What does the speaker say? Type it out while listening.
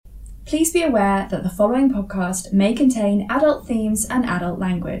Please be aware that the following podcast may contain adult themes and adult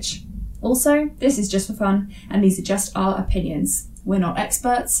language. Also, this is just for fun, and these are just our opinions. We're not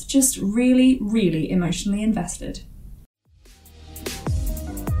experts, just really, really emotionally invested.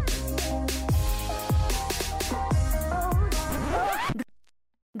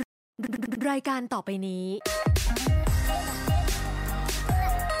 รายการต่อไปนี้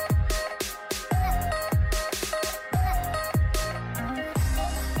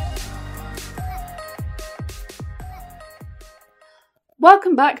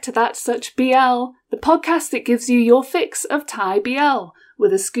Welcome back to That's Such BL, the podcast that gives you your fix of Thai BL,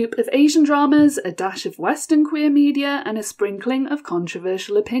 with a scoop of Asian dramas, a dash of Western queer media, and a sprinkling of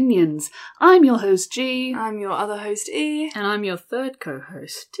controversial opinions. I'm your host, G. I'm your other host, E. And I'm your third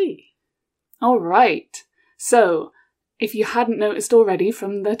co-host, T. All right. So, if you hadn't noticed already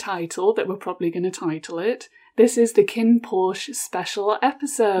from the title that we're probably going to title it, this is the KinnPorsche special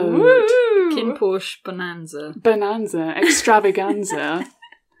episode. Woo! KinnPorsche Bonanza. Bonanza. Extravaganza.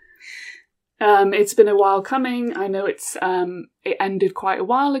 It's been a while coming. I know it ended quite a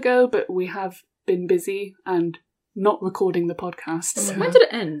while ago, but we have been busy and not recording the podcast. So. When did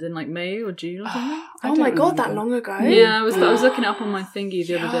it end? In like May or June or something? Oh my god, that long ago? Yeah, I was looking it up on my thingy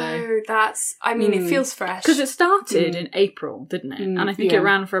the other day. It feels fresh. Because it started in April, didn't it? And I think it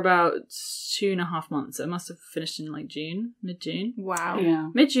ran for about 2.5 months. It must have finished in like June, mid-June. Wow. Yeah.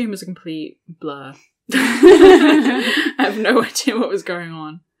 Mid-June was a complete blur. I have no idea what was going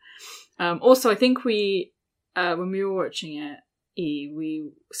on. Also, I think we, when we were watching it,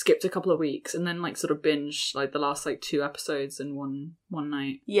 we skipped a couple of weeks and then like sort of binged like the last like 2 episodes in one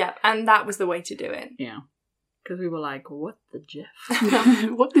night. Yeah, and that was the way to do it. Yeah. Because we were like, what the Jeff?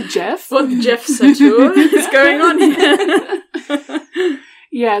 What the Jeff? What the Jeff Satur is going on here?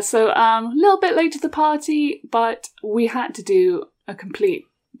 Yeah, so a little bit late to the party, but we had to do a complete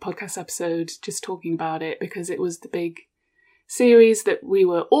podcast episode just talking about it because it was the big series that we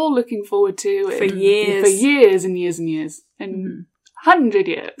were all looking forward to for years. For years and years and years. And 100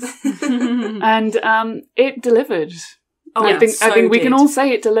 years. And it delivered. Oh, I think we can all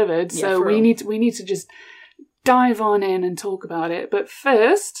say it delivered. Yeah, so we need to just dive on in and talk about it. But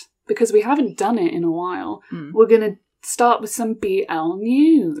first, because we haven't done it in a while, we're going to start with some BL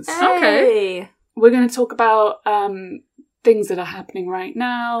news. Hey. Okay. We're going to talk about things that are happening right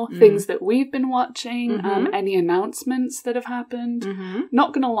now, things that we've been watching, any announcements that have happened.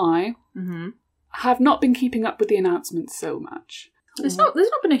 Not going to lie, have not been keeping up with the announcements so much. There's not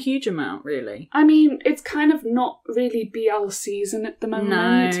been a huge amount, really. I mean, it's kind of not really BL season at the moment.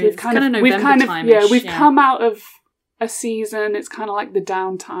 No, we've come out of a season. It's kind of like the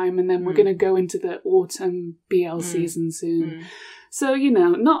downtime, and then we're going to go into the autumn BL season soon. So,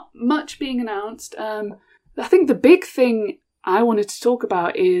 not much being announced. I think the big thing I wanted to talk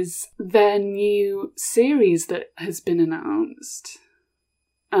about is their new series that has been announced.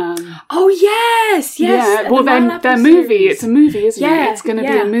 Oh yes. Yeah. Well, their movie. It's a movie, isn't it? It's going to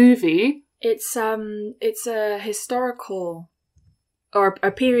be a movie. It's a historical or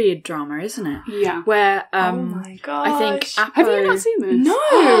a period drama, isn't it? Yeah. Where oh my gosh. I think Appo... Have you not seen this?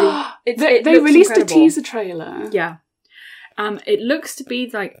 No. They released incredible. a teaser trailer. Yeah. It looks to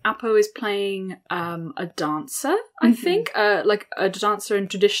be like Appo is playing a dancer, I think, like a dancer in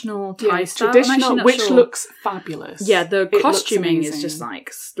traditional Thai style. Traditional, which looks fabulous. Yeah, the costuming is just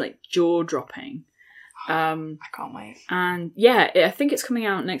like jaw dropping. I can't wait. And yeah, I think it's coming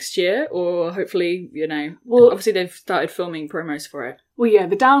out next year, or hopefully, obviously they've started filming promos for it. Well, yeah,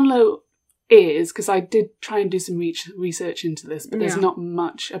 the download is, because I did try and do some research into this, but there's not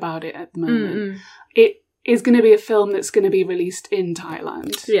much about it at the moment. It is going to be a film that's going to be released in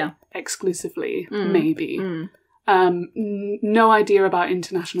Thailand. Yeah. Exclusively, maybe. No idea about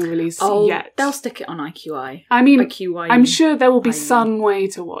international release yet. They'll stick it on IQI. I mean, IQI, I'm sure there will be some way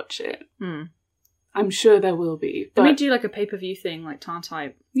to watch it. I'm sure there will be. They may do like a pay-per-view thing, like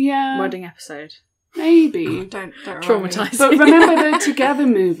Type wedding episode. Maybe. Don't traumatise. But remember the Together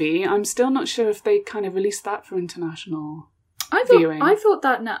movie? I'm still not sure if they kind of released that for international viewing. I thought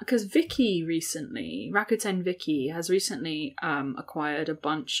that now, because Vicky recently, Rakuten Vicky, has recently acquired a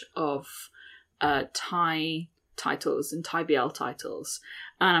bunch of Thai titles and Thai BL titles,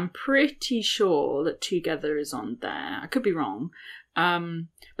 and I'm pretty sure that Together is on there. I could be wrong,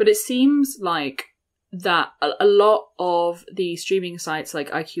 but it seems like that a lot of the streaming sites like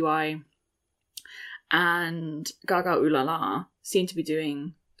IQI and Gaga Ooh La La seem to be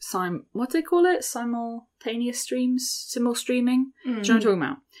doing what do they call it? Simultaneous streams? Simul streaming? Do you know what I'm talking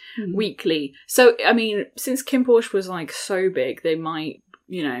about? Weekly. So, I mean, since KinnPorsche was like so big, they might,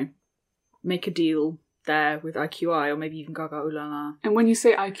 make a deal there with IQI, or maybe even Gaga Ooh La La. And when you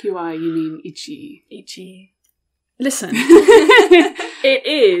say IQI, you mean Ichi. Ichi. Listen, it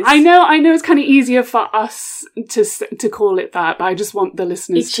is. I know it's kind of easier for us to call it that, but I just want the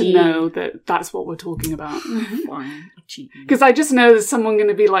listeners Ichi. to know that that's what we're talking about. Fine, Ichi. Because I just know there's someone going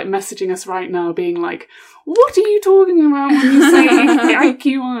to be like messaging us right now being like, what are you talking about when you say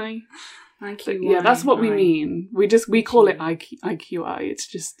IQI? IQI. Yeah, that's what we right. mean. We call it IQI. It's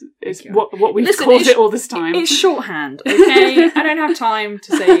IQI. what we've Listen, called it all this time. It's shorthand, okay? I don't have time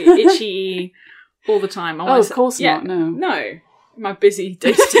to say itchy all the time. Of course not, no. No. My busy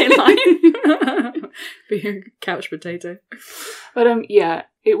day-to-day life. Being a couch potato. But yeah,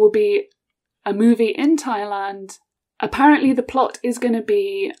 it will be a movie in Thailand. Apparently the plot is going to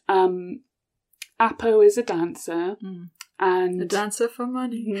be Apo is a dancer. And A dancer for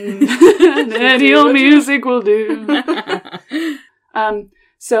money. any old music will do.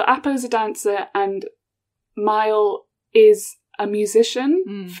 So Apo's a dancer and Mile is a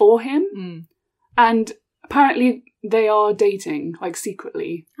musician for him. And apparently they are dating, like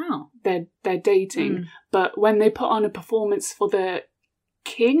secretly. Oh. They're dating. But when they put on a performance for the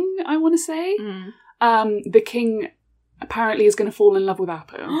king, I want to say, the king apparently is going to fall in love with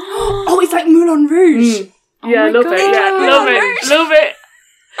Apo. Oh, it's like Moulin Rouge. Yeah, love it. Yeah, love it.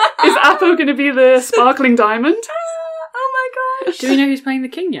 Is Apo going to be the sparkling diamond? Oh my gosh. Do we know who's playing the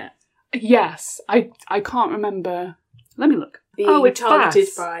king yet? Yes, I can't remember. Let me look. Being it's targeted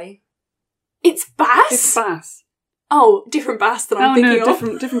Bass. by. It's Bass? It's Bass. Oh, different Bass than I'm thinking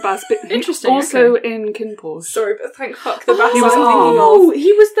of. different Bass. But Interesting, Also in Kinpors. Sorry, but thank fuck the Bass He was I'm thinking Oh, of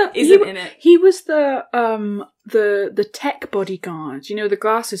he was the isn't in it. He was the tech bodyguard. You know, the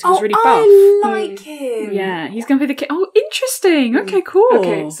glasses. He was really buff. I like him. Yeah, he's going to be the king. Oh, interesting. Okay, cool.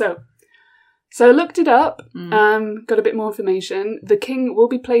 Okay, so I looked it up, got a bit more information. The king will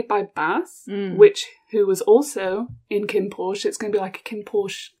be played by Bass, who was also in Kim Porsche. It's going to be like a Kim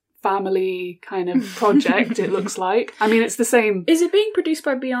Porsche family kind of project, it looks like. I mean, it's the same. Is it being produced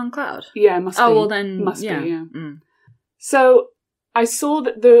by Beyond Cloud? Yeah, must be. Oh, well then, Must be, yeah. Mm. So I saw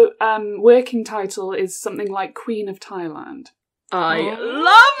that the working title is something like Queen of Thailand. I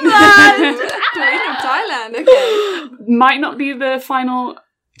love that! Queen of Thailand, okay. Might not be the final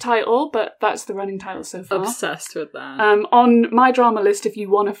title, but that's the running title so far. Obsessed with that. On my drama list, if you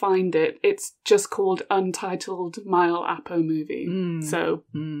want to find it, it's just called Untitled Mile Apo Movie. So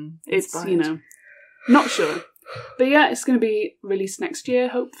it's, not sure. But yeah, it's going to be released next year,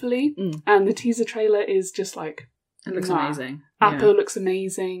 hopefully. And the teaser trailer is just like... It looks amazing. Apo looks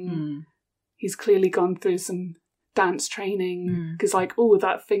amazing. He's clearly gone through some dance training because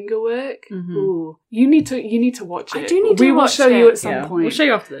that finger work. You need to watch it. I do need to we will watch show it. you at some point. We'll show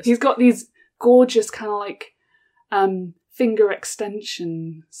you after this. He's got these gorgeous kind of like finger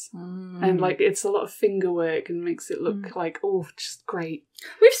extensions and like it's a lot of finger work and makes it look like just great.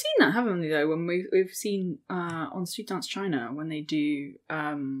 We've seen that, haven't we? Though when we've seen on Street Dance China when they do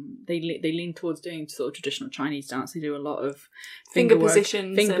they lean towards doing sort of traditional Chinese dance. They do a lot of Finger work,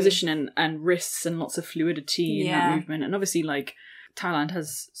 positions and wrists and lots of fluidity in that movement. And obviously, like Thailand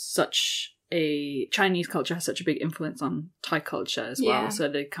has such a Chinese culture has such a big influence on Thai culture as well. So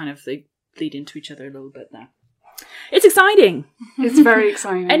they lead into each other a little bit there. It's exciting. It's very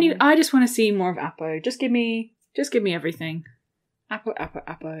exciting. And I just want to see more of Apo. Just give me everything. Apo.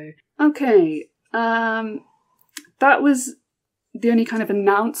 Okay. That was the only kind of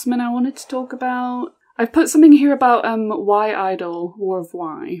announcement I wanted to talk about. I've put something here about Y Idol, War of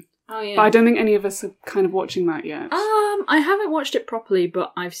Y. Oh yeah. But I don't think any of us are kind of watching that yet. I haven't watched it properly,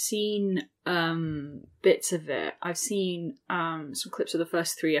 but I've seen bits of it. I've seen some clips of the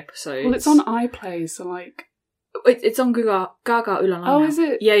first 3 episodes. Well, it's on iPlay, so like... It's on Gaga Ooh La La Oh, now. is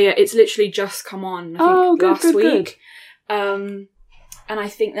it? Yeah, it's literally just come on, I think, last week. Good. And I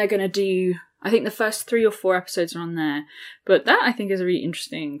think they're going to do... I think the first 3 or 4 episodes are on there. But that, I think, is a really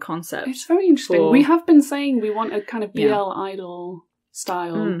interesting concept. It's very interesting. We have been saying we want a kind of BL Idol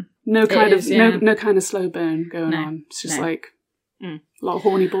style. No kind of slow burn going on. It's just like a lot of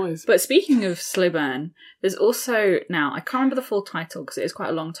horny boys. But speaking of slow burn, there's also now, I can't remember the full title because it is quite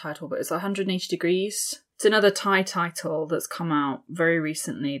a long title, but it's 180 Degrees. It's another Thai title that's come out very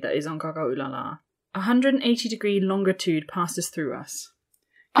recently that is on Gaga Ooh La La. 180 degree longitude passes through us.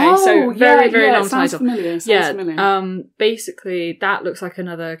 Okay, so very long sounds title. Familiar. Familiar. Basically that looks like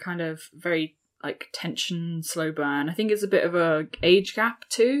another kind of very like tension slow burn. I think it's a bit of a age gap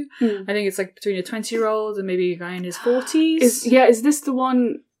too. I think it's like between a 20-year-old and maybe a guy in his 40s. Is this the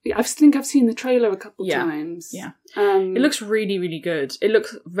one? I think I've seen the trailer a couple times. Yeah. It looks really, really good. It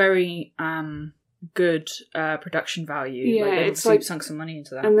looks very good production value. Yeah, like, it's they've like sunk some money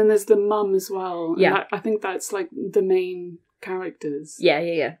into that. And then there's the mum as well. Yeah. I think that's like the main characters.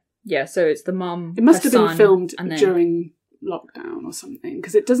 Yeah, so it's the mum. It must her have been son, filmed and then... during lockdown or something,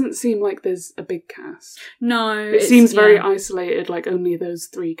 because it doesn't seem like there's a big cast. No, it seems very isolated, like only those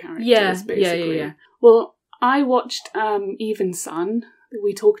 3 characters, basically. Yeah. Well, I watched Even Sun.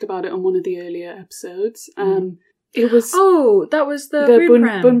 We talked about it on one of the earlier episodes. It was that was the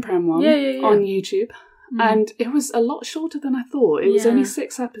Bunprem one yeah. on YouTube. And it was a lot shorter than I thought. It was only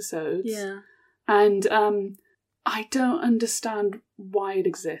 6 episodes. Yeah. And I don't understand why it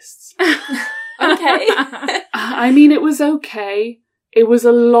exists. Okay. I mean, it was okay. It was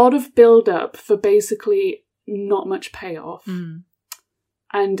a lot of build-up for basically not much payoff.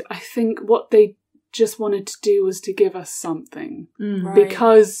 And I think what they just wanted to do was to give us something. Right.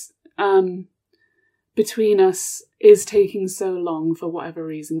 Because Between Us is taking so long for whatever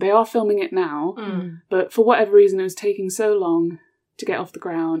reason. They are filming it now, but for whatever reason it was taking so long to get off the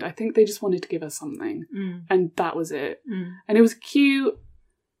ground. I think they just wanted to give us something. And that was it. And it was cute,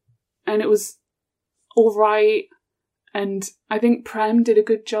 and it was alright, and I think Prem did a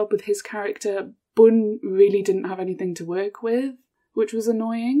good job with his character. Bun really didn't have anything to work with, which was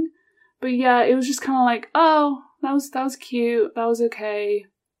annoying. But yeah, it was just kind of like, oh, that was cute, that was okay.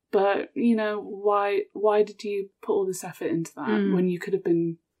 But, you know, why did you put all this effort into that when you could have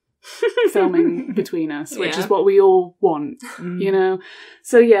been filming Between Us, which is what we all want, you know?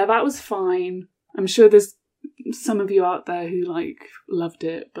 So yeah, that was fine. I'm sure there's some of you out there who, like, loved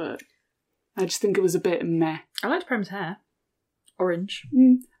it, but I just think it was a bit meh. I liked Prem's hair. Orange.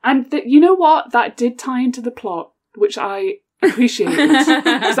 And you know what? That did tie into the plot, which I appreciated.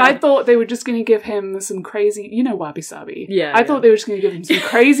 Because I thought they were just going to give him some crazy, you know, Wabi Sabi. Yeah. I thought they were just going to give him some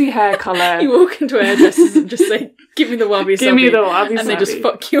crazy hair colour. You walk into a hairdresser's and just say, give me the Wabi Sabi. Give me the Wabi Sabi. And they just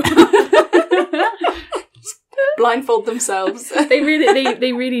fuck you up. Blindfold themselves. They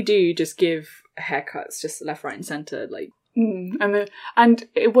really do just give haircuts just left, right and centre, like. And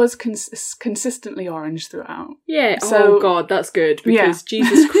it was consistently orange throughout. Yeah. So, oh God, that's good, because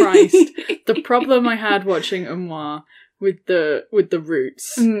Jesus Christ, the problem I had watching Umwa with the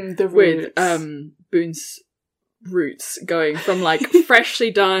roots, with Boone's roots going from like freshly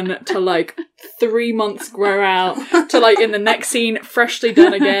done to like 3 months grow out to like in the next scene freshly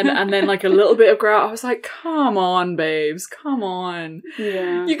done again, and then like a little bit of grow out. I was like, come on, babes, come on.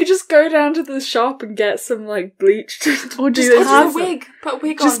 Yeah, you could just go down to the shop and get some like bleached, or just have a wig. Put a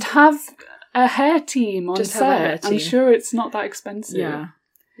wig on. Just have a hair team on just set. Have a hair team. I'm sure it's not that expensive.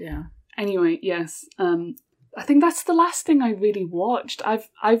 Yeah. Anyway, yes. I think that's the last thing I really watched.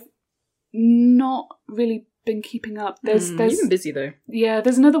 I've not really been keeping up. There's You've been busy though. Yeah,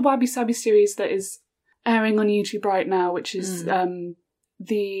 there's another Wabi Sabi series that is airing on YouTube right now, which is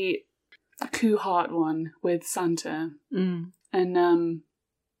the Coup Heart one with Santa. And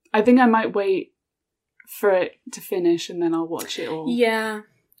I think I might wait for it to finish and then I'll watch it all. Yeah,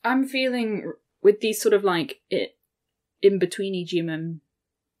 I'm feeling with these sort of like in between EGM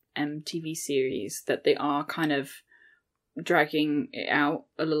TV series that they are kind of dragging it out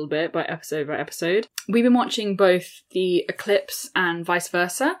a little bit by episode. We've been watching both The Eclipse and Vice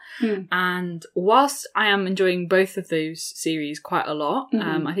Versa, and whilst I am enjoying both of those series quite a lot,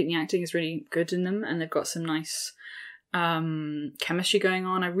 I think the acting is really good in them and they've got some nice chemistry going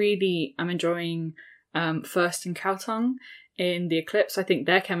on. I'm enjoying First and Kaotong in The Eclipse. I think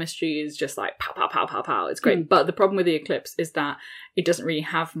their chemistry is just like pow, pow, pow, pow, pow. It's great. But the problem with The Eclipse is that it doesn't really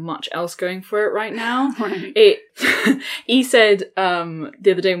have much else going for it right now. Right. He said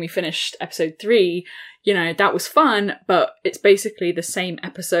the other day when we finished episode 3, you know, that was fun, but it's basically the same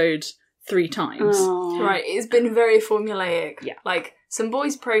episode 3 times. Oh. Right, it's been very formulaic. Yeah. Like, some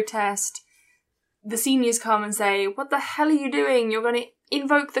boys protest, the seniors come and say, what the hell are you doing? You're going to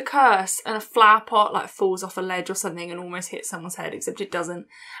invoke the curse, and a flower pot like falls off a ledge or something and almost hits someone's head, except it doesn't.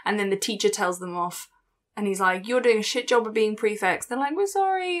 And then the teacher tells them off and he's like, you're doing a shit job of being prefects. They're like, we're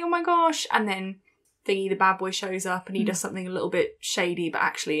sorry, oh my gosh. And then Thingy, the bad boy, shows up and he does something a little bit shady, but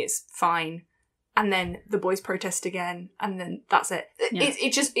actually it's fine. And then the boys protest again, and then that's it. Yeah.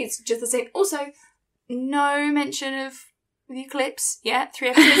 It's just the same. Also, no mention of The Eclipse yet, 3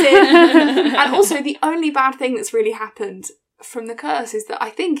 episodes in. And also, the only bad thing that's really happened from the curse is that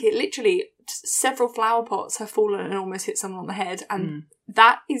I think it literally, several flower pots have fallen and almost hit someone on the head, and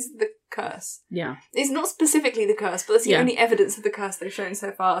that is the curse. Yeah. It's not specifically the curse, but that's the only evidence of the curse they've shown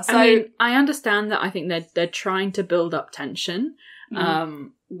so far. So I mean, I understand that. I think they're trying to build up tension,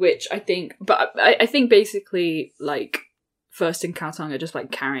 which I think, but I think basically like First and Kaotong are just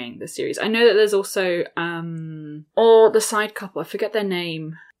like carrying the series. I know that there's also the side couple, I forget their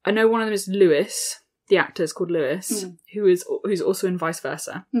name. I know one of them is Lewis. The actor is called Lewis, who's also in Vice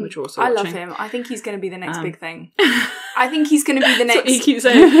Versa, which we're also watching. I love him. I think he's going to be the next big thing. I think he's going to be the next... He keeps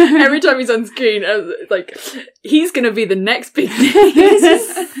saying, every time he's on screen, like, he's going to be the next big thing.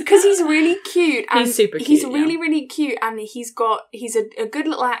 Because he's really cute. And he's super cute. He's really, really cute, and he's a good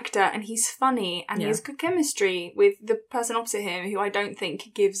little actor, and he's funny, and he has good chemistry with the person opposite him, who I don't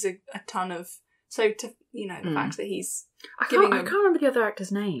think gives a ton of... So, the fact that he's I can't remember the other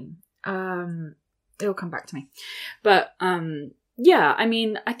actor's name. It'll come back to me. But, yeah, I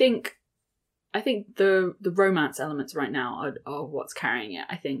mean, I think the romance elements right now are what's carrying it.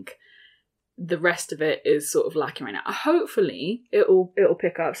 I think the rest of it is sort of lacking right now. Hopefully, it'll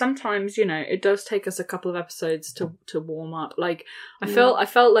pick up. Sometimes, it does take us a couple of episodes to warm up. Like, I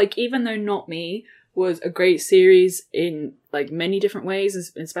felt like even though Not Me was a great series in, like, many different ways,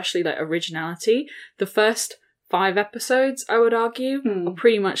 especially, like, originality, the first 5 episodes, I would argue, are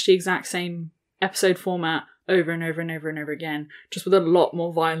pretty much the exact same episode format over and over and over and over again, just with a lot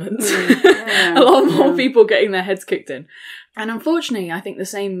more violence. A lot more people getting their heads kicked in. And unfortunately, I think the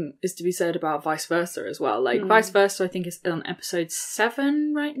same is to be said about Vice Versa as well. Like, Vice Versa, I think, is on episode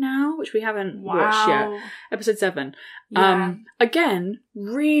 7 right now, which we haven't watched yet. Episode 7. Yeah. Again,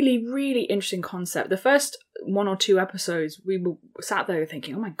 really, really interesting concept. The first 1 or 2 episodes, we sat there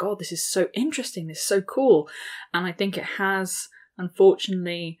thinking, oh my God, this is so interesting. This is so cool. And I think it has,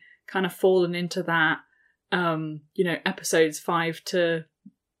 unfortunately, kind of fallen into that, episodes 5 to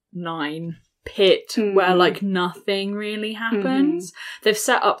 9 pit where, like, nothing really happens. They've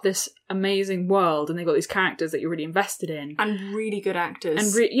set up this amazing world, and they've got these characters that you're really invested in, and really good actors,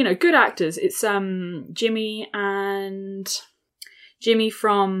 and good actors. It's Jimmy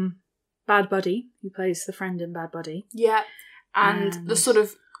from Bad Buddy, who plays the friend in Bad Buddy. Yeah, and the sort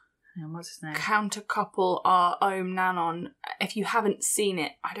of what's his name? counter couple are Ohm Nanon. If you haven't seen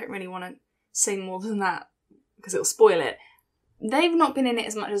it, I don't really want to say more than that because it'll spoil it. They've not been in it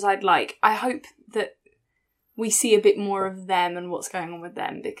as much as I'd like. I hope that we see a bit more of them and what's going on with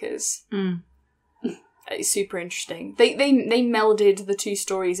them, because it's super interesting. They melded the 2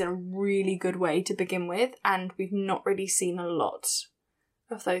 stories in a really good way to begin with, and we've not really seen a lot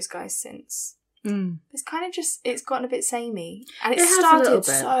of those guys since. It's kind of it's gotten a bit samey, and it started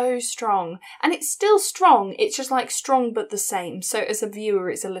so strong, and it's still strong. It's just like strong but the same. So as a viewer,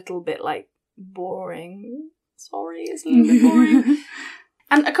 it's a little bit like boring. Sorry, it's a little bit boring.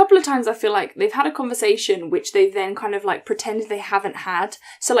 And a couple of times I feel like they've had a conversation which they've then kind of like pretended they haven't had.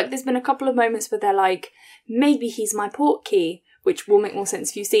 So like there's been a couple of moments where they're like, maybe he's my portkey, which will make more sense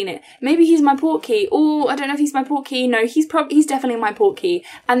if you've seen it. Maybe he's my portkey. Oh, I don't know if he's my portkey. No, he's definitely my portkey.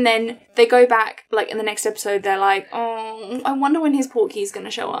 And then they go back, like in the next episode, they're like, oh, I wonder when his portkey is going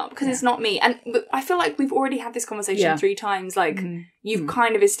to show up, because it's not me. And I feel like we've already had this conversation 3 times. Like, you've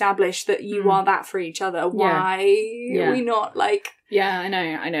kind of established that you are that for each other. Why are we not like... Yeah, I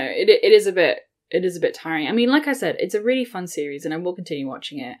know. It is a bit tiring. I mean, like I said, it's a really fun series, and I will continue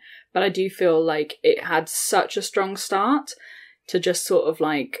watching it. But I do feel like it had such a strong start to just sort of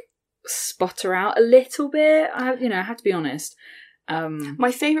like sputter out a little bit. I have to be honest.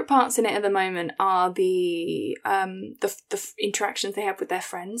 My favourite parts in it at the moment are the interactions they have with their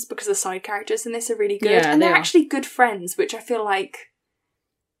friends, because the side characters in this are really good, and they're actually good friends, which I feel like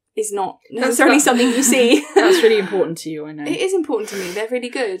is not necessarily something you see. That's really important to you, I know. It is important to me. They're really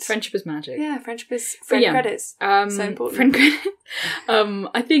good. Friendship is magic. Yeah, friendship is friend credits. So important. Friend credit.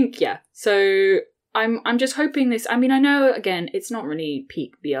 I think So I'm just hoping this. I mean, I know again it's not really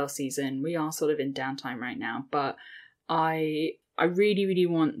peak BL season. We are sort of in downtime right now, but I really, really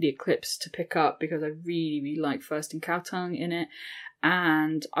want the Eclipse to pick up, because I really, really like First and Kowtung in it,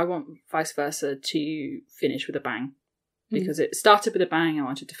 and I want Vice Versa to finish with a bang. Because it started with a bang, I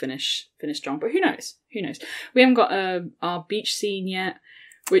wanted to finish strong. But who knows? We haven't got our beach scene yet,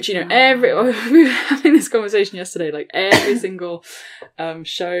 which, we were having this conversation yesterday, like every single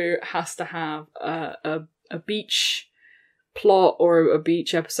show has to have a beach plot or a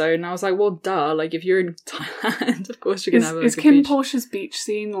beach episode. And I was like, well, duh, like if you're in Thailand, of course you're going to have a Is Kim Portia's beach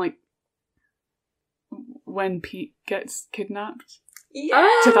scene like when Pete gets kidnapped? Yeah.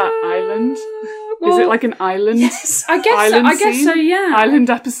 To that island? Well, is it like an island? Yes, I guess so, yeah. Island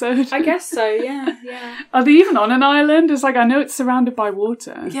episode? I guess so, yeah. Are they even on an island? It's like, I know it's surrounded by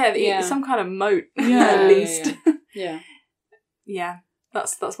water. Yeah, some kind of moat, yeah, at least. Yeah. Yeah,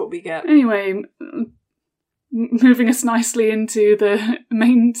 that's what we get. Anyway, moving us nicely into the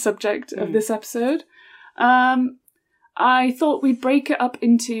main subject of this episode, I thought we'd break it up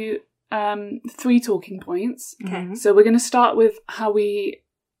into 3 talking points. Okay. So we're going to start with how we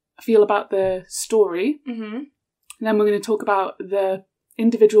feel about the story. Mm-hmm. And then we're going to talk about the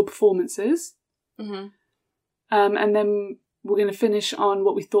individual performances. Mm-hmm. And then we're going to finish on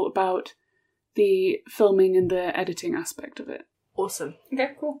what we thought about the filming and the editing aspect of it. Awesome.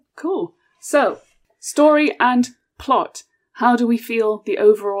 Okay, cool. Cool. So, story and plot. How do we feel the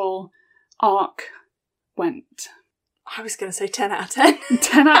overall arc went? I was going to say 10 out of 10.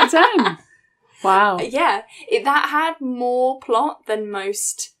 10 out of 10. Wow. Yeah, that had more plot than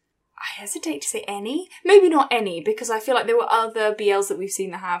most. I hesitate to say any. Maybe not any, because I feel like there were other BLs that we've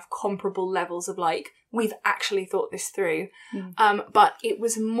seen that have comparable levels of like, we've actually thought this through. But it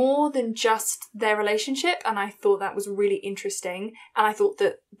was more than just their relationship, and I thought that was really interesting. And I thought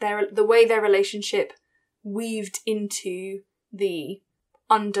that the way their relationship weaved into the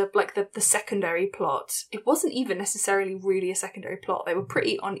the secondary plot, it wasn't even necessarily really a secondary plot. They were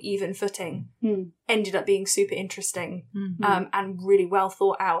pretty on even footing. Ended up being super interesting, and really well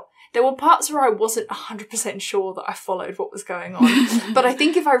thought out. There were parts where I wasn't 100% sure that I followed what was going on. But I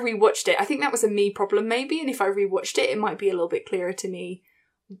think if I rewatched it, I think that was a me problem maybe, and if I rewatched it, it might be a little bit clearer to me,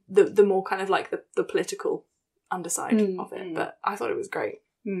 the more kind of like the political underside of it. But I thought it was great.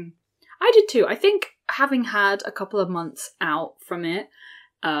 I did too. I think having had a couple of months out from it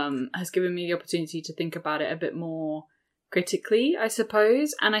has given me the opportunity to think about it a bit more critically, I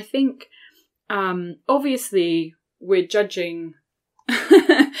suppose. And I think, obviously, we're judging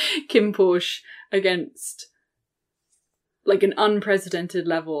Kim Porsche against like an unprecedented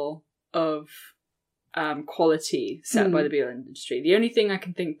level of quality set by the BL industry. The only thing I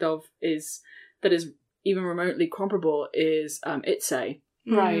can think of that is even remotely comparable is Itzy.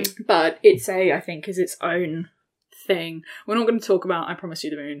 Right. But Itzy, I think, is its own thing. We're not going to talk about I Promise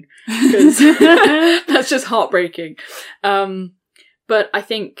You the Moon, because that's just heartbreaking. But I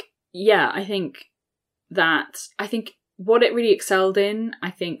think what it really excelled in,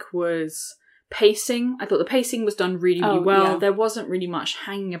 I think, was pacing. I thought the pacing was done really, really well. Yeah. There wasn't really much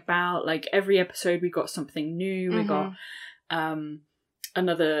hanging about. Like, every episode we got something new. We got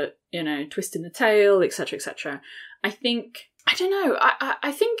another, twist in the tale, etc., etc. I don't know.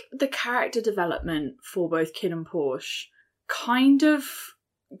 I think the character development for both Kin and Porsche kind of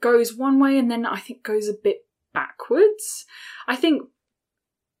goes one way and then I think goes a bit backwards. I think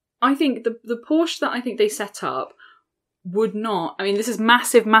the Porsche that I think they set up would not. I mean, this is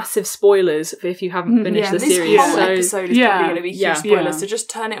massive spoilers if you haven't finished the series. This whole episode is probably going to be huge spoilers, so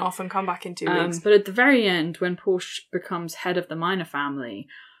just turn it off and come back in 2 weeks. But at the very end, when Porsche becomes head of the Minor family,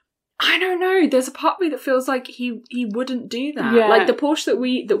 I don't know. There's a part of me that feels like he wouldn't do that. Yeah. Like the Porsche that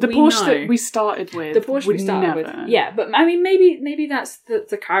we started with. The Porsche we started with. Yeah, but I mean, maybe that's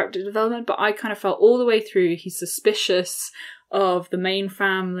the character development. But I kind of felt all the way through he's suspicious of the main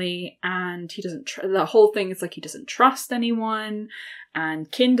family, and he doesn't. The whole thing is like he doesn't trust anyone,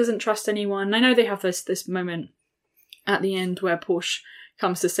 and Kin doesn't trust anyone. I know they have this moment at the end where Porsche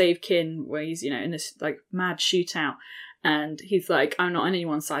comes to save Kin, where he's in this like mad shootout. And he's like, I'm not on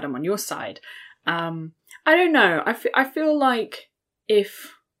anyone's side, I'm on your side. I don't know. I feel like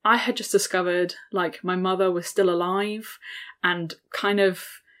if I had just discovered, like, my mother was still alive and kind of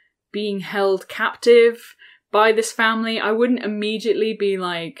being held captive by this family, I wouldn't immediately be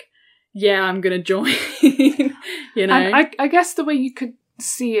like, yeah, I'm going to join, And I guess the way you could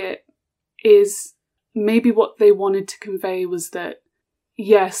see it is maybe what they wanted to convey was that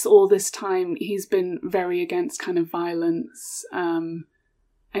yes, all this time he's been very against kind of violence,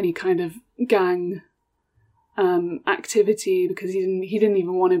 any kind of gang activity, because he didn't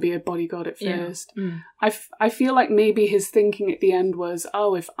even want to be a bodyguard at first. I feel like maybe his thinking at the end was,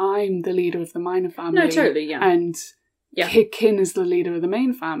 if I'm the leader of the Minor family, no, totally, yeah, and Kin is the leader of the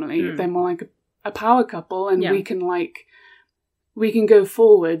main family, then we're like a power couple, and we can go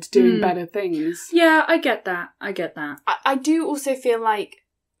forward doing better things. Yeah, I get that. I do also feel like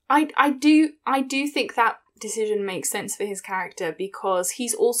I do think that decision makes sense for his character, because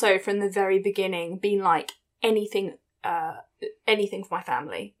he's also from the very beginning been like, anything for my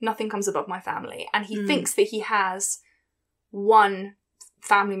family. Nothing comes above my family. And he thinks that he has one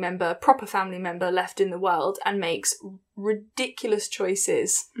proper family member left in the world, and makes ridiculous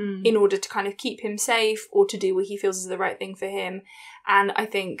choices in order to kind of keep him safe or to do what he feels is the right thing for him. And I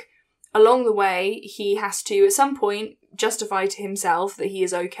think along the way, he has to, at some point, justify to himself that he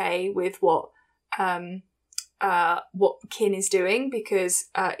is okay with what Kin is doing, because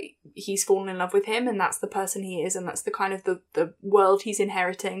he's fallen in love with him, and that's the person he is, and that's the kind of the world he's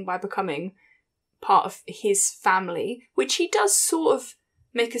inheriting by becoming part of his family, which he does sort of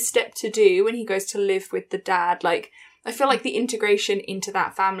make a step to do when he goes to live with the dad. Like, I feel like the integration into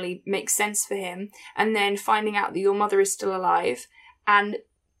that family makes sense for him, and then finding out that your mother is still alive and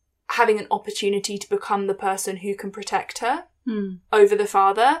having an opportunity to become the person who can protect her over the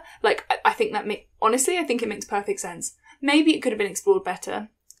father. Like, I think that honestly, I think it makes perfect sense. Maybe it could have been explored better.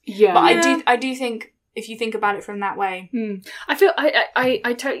 Yeah. But I do think, if you think about it from that way. I feel,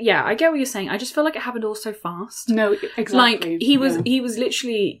 I get what you're saying. I just feel like it happened all so fast. No, exactly. Like, he was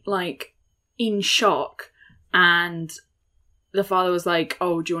literally, like, in shock, and the father was like,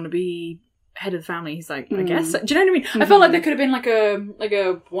 oh, do you want to be head of the family? He's like, I guess. Do you know what I mean? I felt like there could have been like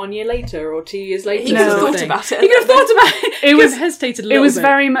a 1 year later or 2 years later. He could have thought about it. He could have thought about it. He could have hesitated a little bit. It was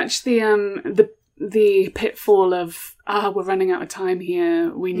very much the pitfall of, we're running out of time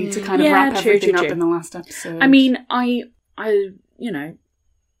here. We need to kind of wrap everything up in the last episode. I mean, I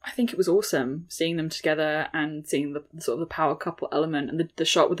think it was awesome seeing them together and seeing the sort of the power couple element, and the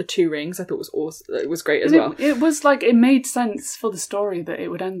shot with the 2 rings. I thought was awesome. It was great as well. It was like, it made sense for the story that it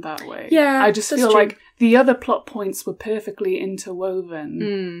would end that way. Yeah, I just feel like the other plot points were perfectly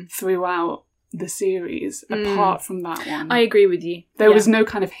interwoven throughout the series, apart from that one. I agree with you. There was no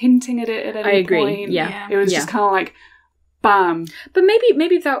kind of hinting at it at any agree. point. Yeah. It was just kind of like, bam. But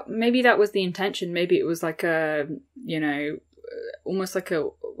maybe that was the intention. Maybe it was like a, almost like a,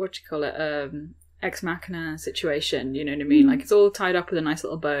 what do you call it, ex machina situation, you know what I mean? Like, it's all tied up with a nice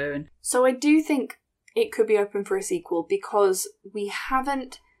little bow. And So I do think it could be open for a sequel, because we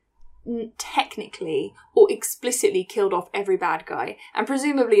haven't technically or explicitly killed off every bad guy, and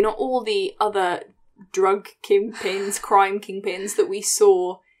presumably not all the other drug kingpins, crime kingpins that we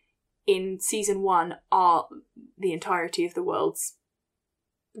saw in season 1 are the entirety of the world's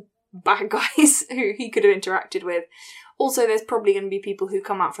bad guys who he could have interacted with. Also, there's probably going to be people who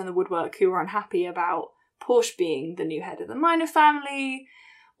come out from the woodwork who are unhappy about Porsche being the new head of the Minor family.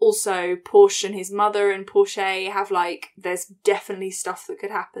 Also, Porsche and his mother and Porsche have, like, there's definitely stuff that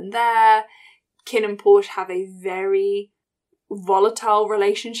could happen there. Kin and Porsche have a very volatile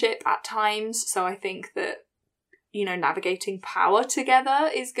relationship at times, so I think that, navigating power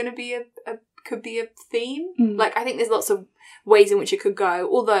together is going to be could be a theme. Like, I think there's lots of ways in which it could go,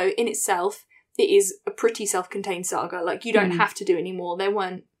 although in itself it is a pretty self-contained saga. Like, you don't have to do any more. There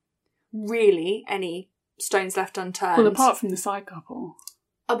weren't really any stones left unturned. Well, apart from the side couple.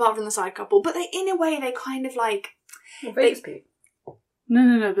 But they, in a way, they kind of like...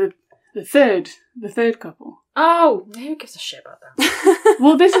 No, the third couple. Oh, who gives a shit about that?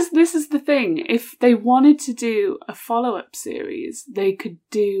 Well, this is the thing. If they wanted to do a follow-up series, they could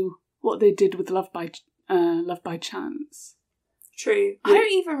do what they did with Love by Chance. True. I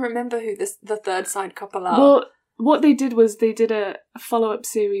don't even remember who the third side couple are. Well, what they did was they did a follow-up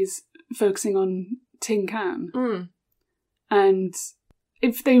series focusing on Tin Can. And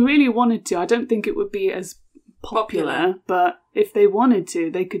if they really wanted to, I don't think it would be as popular, but if they wanted to,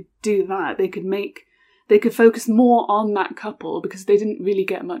 they could do that. They could focus more on that couple, because they didn't really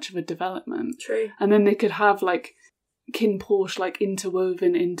get much of a development. True. And then they could have, like, Kin Porsche, like,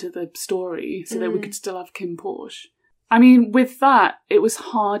 interwoven into the story, so that we could still have Kin Porsche. I mean, with that, it was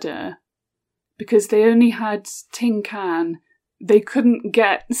harder, because they only had Tin Can. They couldn't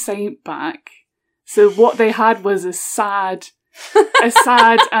get Saint back. So what they had was a sad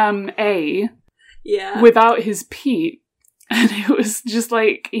A. Yeah. Without his Pete. And it was just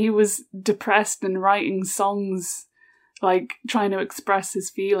like, he was depressed and writing songs, like, trying to express his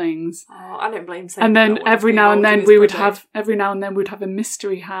feelings. Oh, I don't blame Saint. And then every now and then we'd have a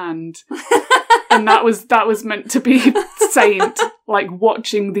mystery hand. And that was meant to be Saint, like,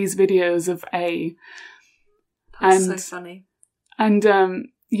 watching these videos of A. That's so funny. And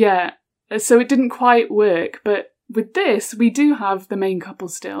so it didn't quite work, but with this, we do have the main couple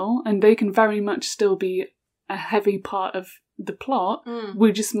still, and they can very much still be a heavy part of the plot.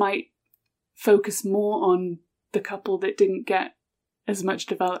 We just might focus more on the couple that didn't get as much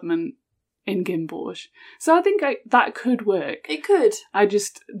development in Kin Porsche. So I think that could work. It could.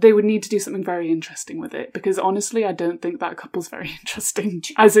 They would need to do something very interesting with it, because honestly, I don't think that couple's very interesting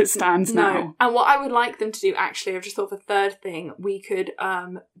as it stands now. And what I would like them to do, actually, I've just thought of a third thing. We could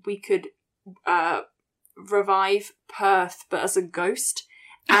revive Perth, but as a ghost,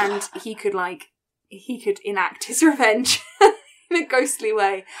 and he could enact his revenge in a ghostly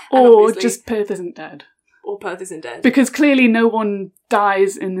way. Or just Perth isn't dead. Or Perth isn't dead. Because clearly no one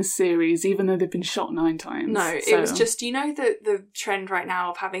dies in this series, even though they've been shot 9 times. No, it was just, the trend right now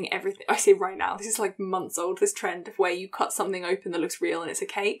of having everything... I say right now, this is like months old, this trend of where you cut something open that looks real and it's a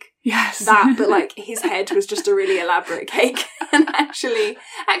cake. Yes. That, but like his head was just a really elaborate cake. And actually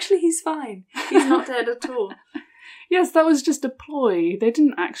he's fine. He's not dead at all. Yes, that was just a ploy. They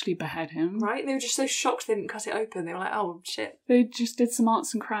didn't actually behead him. Right? They were just so shocked they didn't cut it open. They were like, oh, shit. They just did some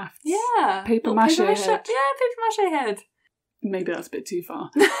arts and crafts. Yeah. Paper mache head. Yeah, paper mache head. Maybe that's a bit too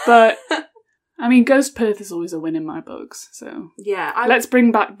far. But, I mean, Ghost Perth is always a win in my books, so Yeah, let's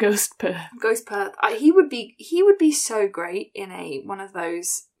bring back Ghost Perth. Ghost Perth. He would be so great in one of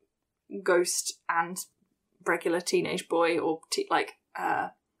those ghost and regular teenage boy or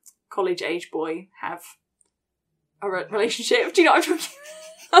college age boy have a relationship. Do you know what I'm talking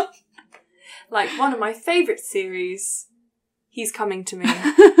about? Like one of my favourite series, He's Coming to Me.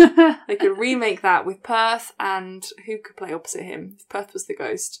 They could remake that with Perth, and who could play opposite him if Perth was the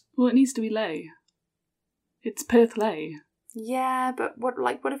ghost? Well, it needs to be Leigh. It's Perth Leigh. Yeah, but what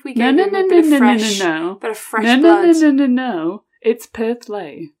if we gave him a bit of fresh blood? No. It's Perth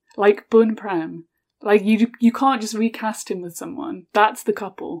Leigh. Like Bun Prem. Like, you can't just recast him with someone. That's the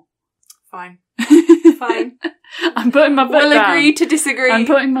couple. Fine. Fine. I'm putting my foot down. We'll agree to disagree. I'm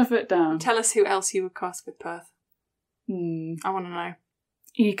putting my foot down. Tell us who else you would cast with Perth. I want to know.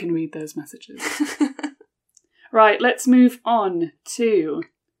 You can read those messages. Right, let's move on to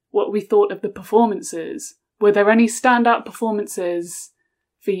what we thought of the performances. Were there any standout performances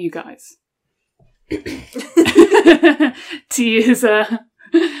for you guys? T is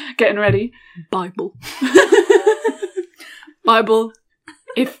getting ready. Bible. Bible,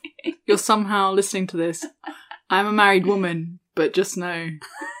 if you're somehow listening to this, I'm a married woman, but just know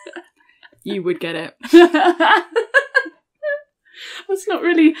you would get it. That's not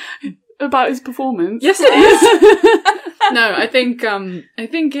really about his performance. Yes, it is. No, I think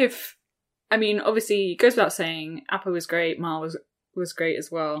obviously, it goes without saying, Appa was great, Mal was great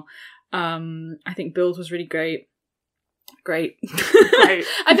as well. I think Build was really great. Great.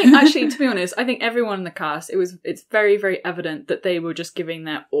 I think, actually, to be honest, I think everyone in the cast, it's very, very evident that they were just giving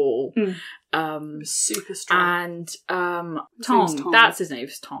their all. Super strong. And Tong, that's his name,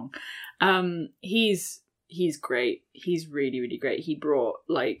 Tong. He's great. He's really, really great. He brought,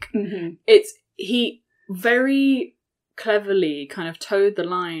 he very cleverly kind of towed the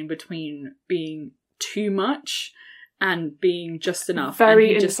line between being too much and being just enough.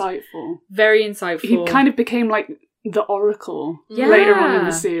 Very insightful. Very insightful. He kind of became like the Oracle later on in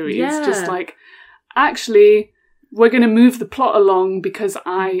the series. Yeah. Just like, actually, we're going to move the plot along because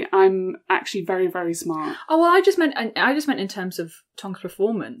I'm actually very, very smart. Oh, well, I just meant in terms of Tong's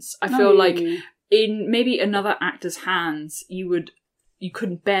performance. I feel like in maybe another actor's hands, you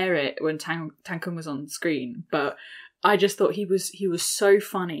couldn't bear it when Tang Kung was on screen, but I just thought he was so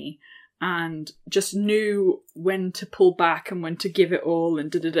funny and just knew when to pull back and when to give it all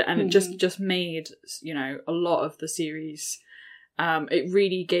and and it just made, a lot of the series. It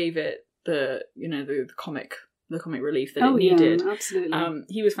really gave it the comic relief that it needed. Yeah, absolutely.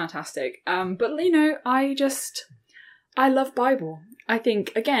 He was fantastic. But I love Bible. I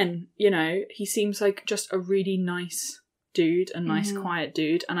think, again, he seems like just a really nice dude, a nice, quiet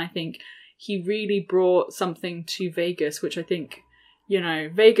dude. And I think he really brought something to Vegas, which I think,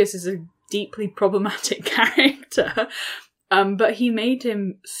 Vegas is a deeply problematic character. But he made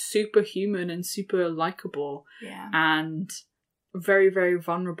him super human and super likable. Yeah. And very, very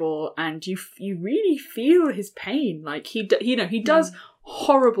vulnerable. And you really feel his pain. Like, he does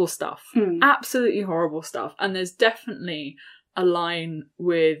horrible stuff. Absolutely horrible stuff. And there's definitely a line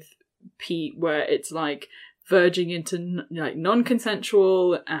with Pete where it's like verging into like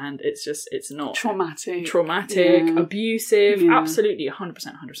non-consensual, and it's not traumatic, abusive, absolutely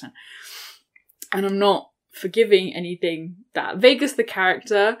 100%. And I'm not forgiving anything that Vegas the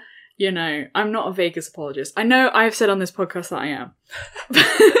character, I'm not a Vegas apologist. I know I have said on this podcast that I am.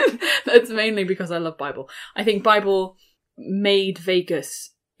 That's mainly because I love Bible. I think Bible made Vegas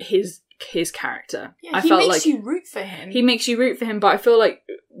his character. Yeah, he makes you root for him. He makes you root for him, but I feel like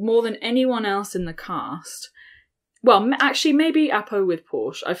more than anyone else in the cast, well, actually maybe Apo with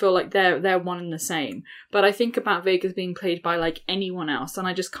Porsche, I feel like they're one and the same. But I think about Vegas being played by like anyone else, and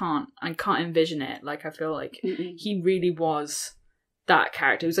I can't envision it. Like, I feel like he really was that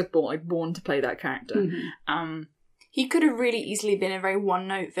character. He was like born to play that character. He could have really easily been a very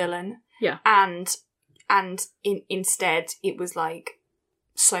one-note villain. Yeah. And instead it was like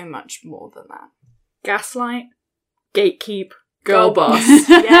so much more than that. Gaslight, gatekeep, girl boss.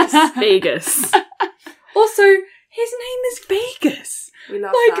 Yes. Vegas. Also, his name is Vegas. We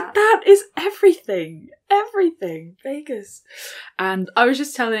love that. That is everything. Everything. Vegas. And I was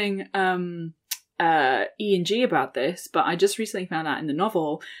just telling E and G about this, but I just recently found out in the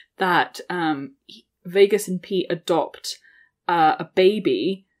novel that Vegas and Pete adopt a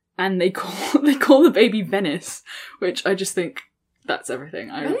baby, and they call the baby Venice, which I just think that's everything.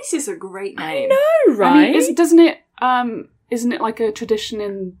 Venice is a great name. I know, right? I mean, isn't it like a tradition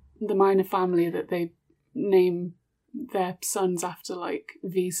in the Minor family that they name their sons after like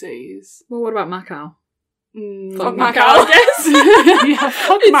VCs? Well, what about Macau? Fuck Macau, I guess. Yeah,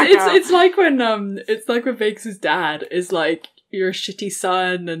 fuck Macau. It's like when Vegas' dad is like, you're a shitty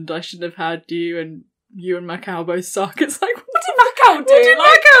son and I shouldn't have had you and you and Macau both suck. It's like, what did Macau do?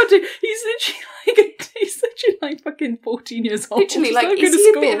 Macau do? He's literally like fucking 14 years old. Literally, like, is he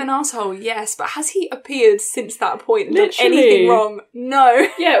a bit of an asshole? Yes, but has he appeared since that point and done anything wrong? No.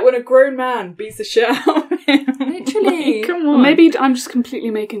 Yeah, when a grown man beats the shit out of him. Literally. Like, come on. Or maybe I'm just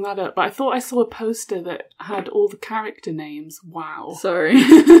completely making that up, but I thought I saw a poster that had all the character names. Wow. Sorry.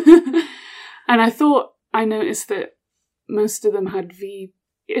 And I noticed that most of them had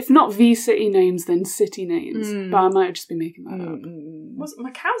if not V-city names, then city names. But I might just be making that up.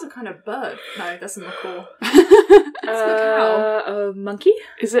 Macau's a kind of bird. No, that's a macaw. A monkey?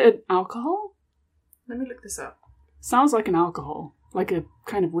 Is it an alcohol? Let me look this up. Sounds like an alcohol. Like a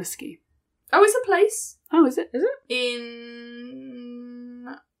kind of whiskey. Oh, it's a place. Oh, is it? In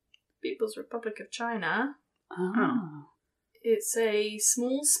People's Republic of China. Oh. It's a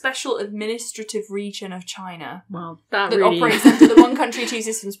small special administrative region of China. Well, that operates under the one country, two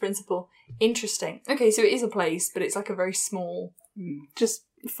systems principle. Interesting. Okay, so it is a place, but it's like a very small... Just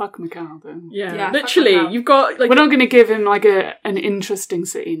fuck Macau, then. Yeah, literally. You've got... like, we're not going to give him like an interesting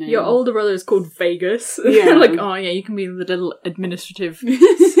city name. Your older brother is called Vegas. Yeah. Like, oh yeah, you can be the little administrative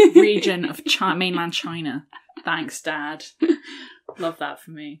region of mainland China. Thanks, Dad. Love that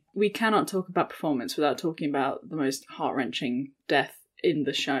for me. We cannot talk about performance without talking about the most heart-wrenching death in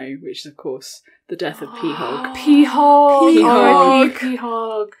the show, which is, of course, the death of P-Hog. P-Hog! P-Hog!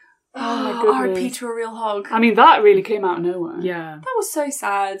 P-Hog! Oh my goodness. R.I.P. to a real hog. I mean, that really came out of nowhere. Yeah. That was so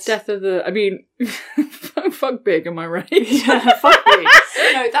sad. Death of the... I mean, fuck Big, am I right? Yeah, fuck Big.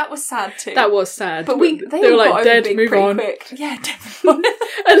 No, that was sad too. That was sad. But they were like, dead, move on. Quick. Yeah, definitely.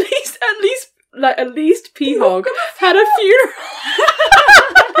 At least P-Hog had a funeral.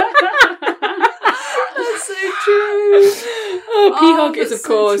 That's so true. Oh, P-Hog is, of so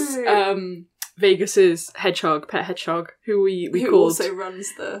course, true. Vegas's hedgehog, pet hedgehog, who who called... also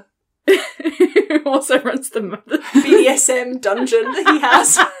runs the... who also runs the BDSM dungeon that he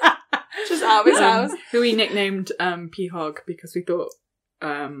has. Just out of his house. Who we nicknamed P-Hog because we thought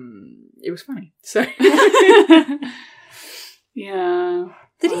it was funny. So... Yeah.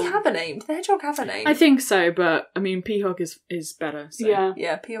 Did he have a name? Did the hedgehog have a name? I think so, but I mean, P-Hog is better. So. Yeah.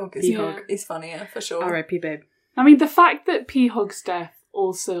 Yeah, P-Hog is funnier, for sure. R.I.P. babe. I mean, the fact that P-Hog's death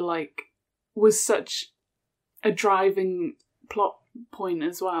also, like, was such a driving plot point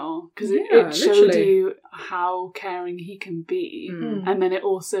as well, because it showed you how caring he can be, and then it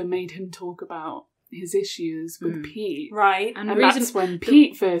also made him talk about his issues with Pete. Right. And that's when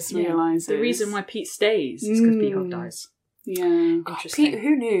Pete first realises. The reason why Pete stays is because P-Hog dies. Yeah. Interesting.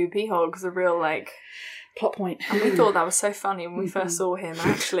 Who knew P-Hog's a real, like... plot point. And we thought that was so funny when we first saw him,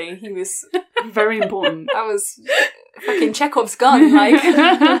 actually. He was... very important. That was fucking Chekhov's gun, like...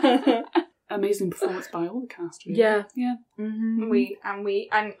 Amazing performance by all the cast, really. Yeah. Yeah. Mm-hmm.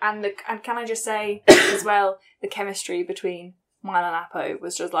 And can I just say, as well, the chemistry between Mile and Apo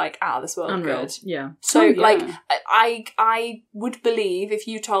was just, like, out of this world Unreal. good. Yeah. So, yeah. like, I would believe if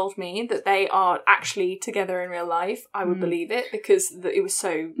you told me that they are actually together in real life, I would believe it because it was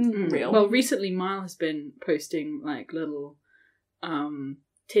so real. Well, recently Mile has been posting, like, little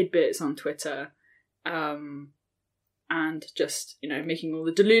tidbits on Twitter and just, you know, making all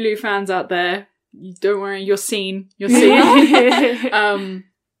the Delulu fans out there, don't worry, you're seen. You're seen.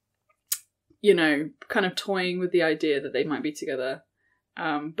 You know, kind of toying with the idea that they might be together.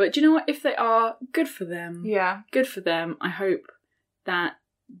 But do you know what? If they are, good for them. Yeah. Good for them. I hope that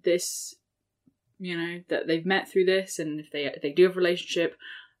this, you know, that they've met through this, and if they do have a relationship,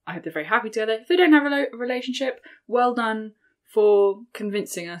 I hope they're very happy together. If they don't have a relationship, well done for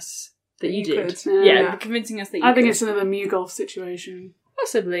convincing us that you did. Yeah, convincing us that you I think it's another Mew Golf situation.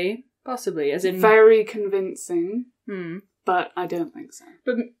 Possibly, as in... Very convincing, but I don't think so.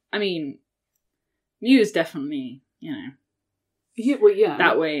 But, I mean... Mew is definitely, you know, yeah,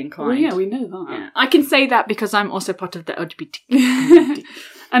 that way inclined. Well, yeah, we know that. Yeah. I can say that because I'm also part of the LGBT community.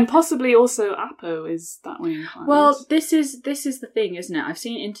 And possibly also Apo is that way inclined. Well, this is the thing, isn't it? I've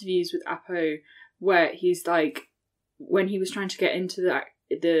seen interviews with Apo where he's like, when he was trying to get into the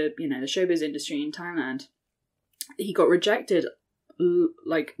you know, the showbiz industry in Thailand, he got rejected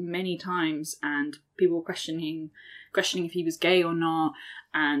like many times, and people were questioning if he was gay or not,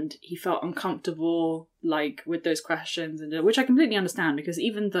 and he felt uncomfortable like with those questions, and which I completely understand, because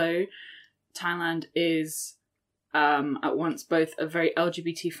even though Thailand is at once both a very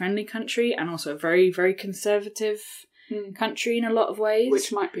LGBT friendly country and also a very, very conservative country in a lot of ways,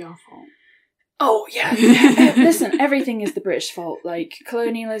 which might be our fault. Oh yeah. Listen, everything is the British fault. Like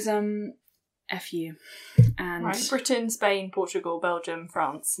colonialism, F you. And Right. Britain, Spain, Portugal, Belgium,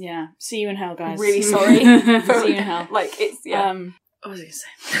 France. yeah, see you in hell, guys. Really sorry. See you in hell. Like, it's, yeah. What was I going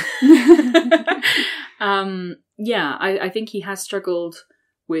to say? Yeah, I think he has struggled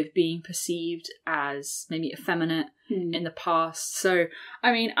with being perceived as maybe effeminate in the past. So,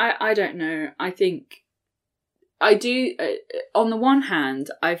 I mean, I don't know. I think I do. On the one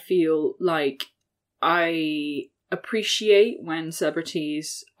hand, I feel like I appreciate when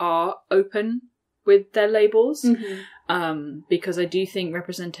celebrities are open with their labels, because I do think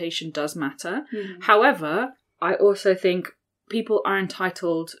representation does matter. However, I also think people are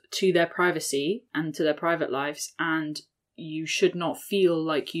entitled to their privacy and to their private lives, and you should not feel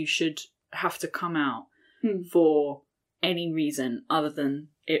like you should have to come out for any reason other than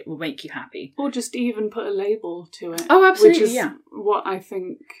it will make you happy. Or just even put a label to it. Oh, absolutely, which is yeah. what I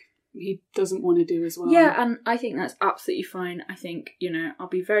think he doesn't want to do as well. Yeah, and I think that's absolutely fine. I think, you know, I'll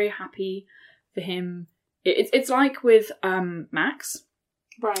be very happy for him. It's like with Max.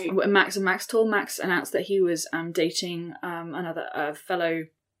 Right. When Max announced that he was dating another fellow...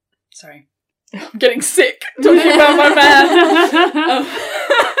 Sorry. I'm getting sick talking about my man.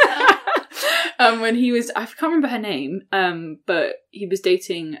 When he was... I can't remember her name, but he was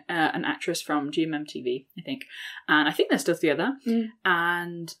dating an actress from GMMTV, I think. And I think they're still together.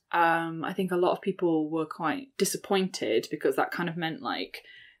 And I think a lot of people were quite disappointed because that kind of meant, like,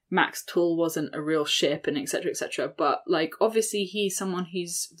 Max Tull wasn't a real ship and etc, etc. But, like, obviously he's someone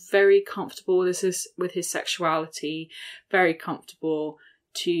who's very comfortable with his sexuality, very comfortable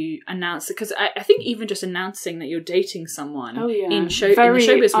to announce it, because I think even just announcing that you're dating someone in the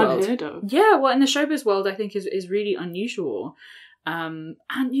showbiz world, unheard of. yeah, well, in the showbiz world, I think is really unusual. And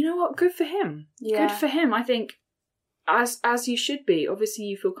you know what? Good for him. Yeah. Good for him. I think as you should be. Obviously,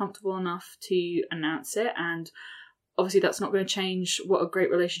 you feel comfortable enough to announce it, and obviously that's not going to change what a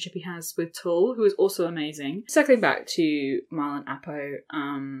great relationship he has with Tull, who is also amazing. Circling back to Marlon Appo,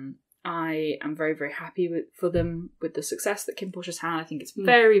 I am very, very happy for them with the success that Kim Portia's had. I think it's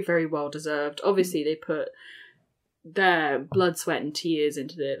very, very well deserved. Obviously, they put their blood, sweat, and tears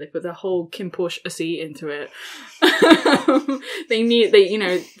into it. They put their whole Kim Portia into it.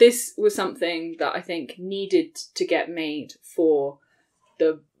 This was something that I think needed to get made for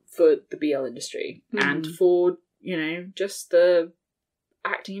the BL industry and for, you know, just the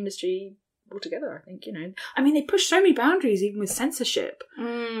acting industry altogether. I think, you know, I mean, they push so many boundaries even with censorship.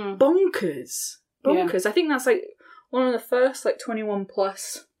 Bonkers. Yeah. I think that's like one of the first like 21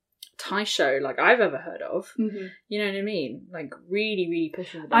 plus Thai show like I've ever heard of. You know what I mean? Like really, really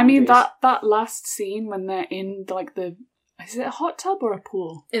pushing the boundaries. I mean, that last scene when they're in like is it a hot tub or a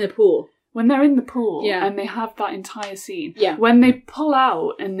pool? In the pool. When they're in the pool, Yeah. and they have that entire scene. Yeah. When they pull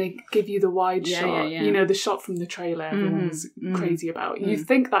out and they give you the wide Yeah, shot, yeah. you know, the shot from the trailer everyone was crazy about. You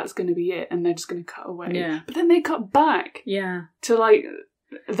think that's going to be it, and they're just going to cut away. Yeah. But then they cut back Yeah. to like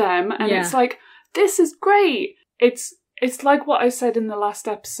them, and Yeah. it's like, this is great. It's like what I said in the last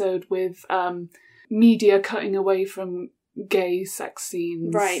episode with media cutting away from gay sex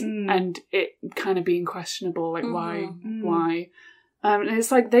scenes, Right. and it kind of being questionable, like why. And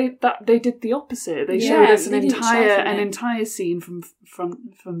it's like they did the opposite. They showed us an entire scene from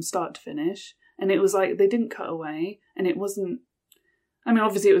start to finish, and it was like they didn't cut away, and it wasn't. I mean,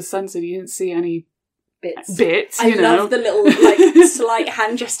 obviously it was censored. You didn't see any bits. I love the little like slight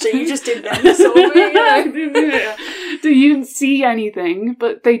hand gesture you just did then. Sort of, you know. You didn't see anything,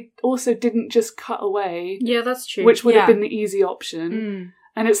 but they also didn't just cut away. Yeah, that's true. Which would have been the easy option.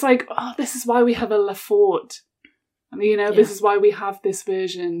 And it's like, oh, this is why we have a Lefort. You know, this is why we have this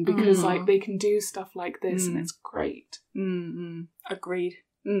version, because like they can do stuff like this and it's great. Agreed.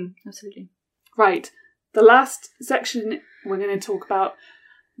 Absolutely. Right. The last section, we're going to talk about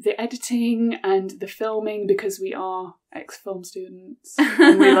the editing and the filming, because we are ex-film students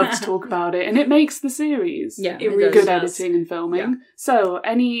and we love to talk about it. And it makes the series. Yeah, it really good editing and filming. Yeah. So,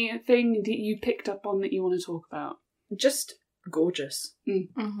 anything that you picked up on that you want to talk about? Just gorgeous.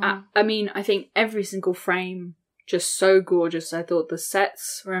 I mean, I think every single frame... just so gorgeous. I thought the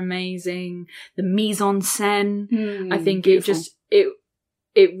sets were amazing. The mise en scène. I think beautiful.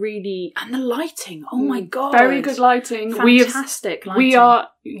 it really, and the lighting. Oh my god, very good lighting. Fantastic lighting. We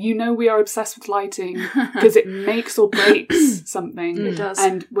are obsessed with lighting because it makes or breaks something. It does.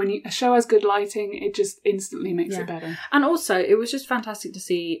 And when a show has good lighting, it just instantly makes it better. And also, it was just fantastic to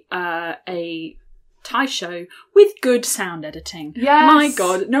see a Thai show with good sound editing. Yes. My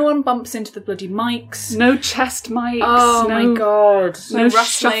god, no one bumps into the bloody mics. No chest mics. Oh my god. No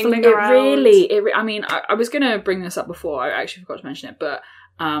shuffling around. I mean, I was going to bring this up before. I actually forgot to mention it, but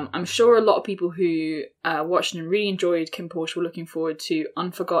I'm sure a lot of people who watched and really enjoyed Kim Portia were looking forward to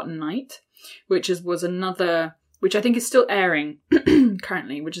Unforgotten Night. which was another, which I think is still airing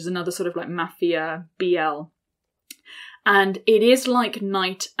currently, which is another sort of like mafia BL. And it is like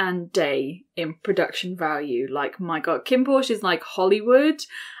night and day in production value. Like, my God, KinnPorsche is like Hollywood,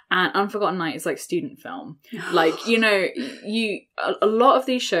 and Unforgotten Night is like student film. Like, you know, a lot of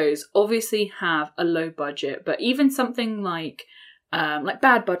these shows obviously have a low budget, but even something like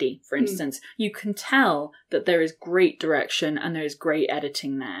Bad Buddy, for instance, you can tell that there is great direction and there is great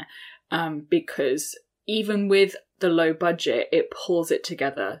editing there, because even with the low budget, it pulls it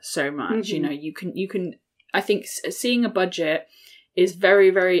together so much. You know, you can. I think seeing a budget is very,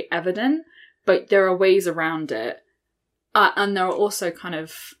 very evident, but there are ways around it. And there are also kind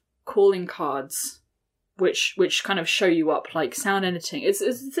of calling cards which kind of show you up, like sound editing. It's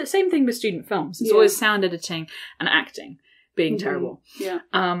the same thing with student films. It's always sound editing and acting being terrible. Yeah.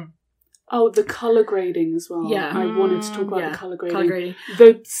 The colour grading as well. Yeah. I wanted to talk about the colour grading. Colour grading.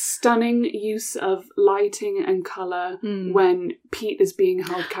 The stunning use of lighting and colour when Pete is being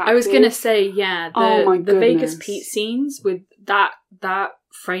held captive. I was going to say, the Vegas goodness. Pete scenes with that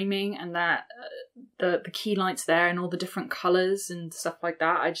framing and that the key lights there and all the different colours and stuff like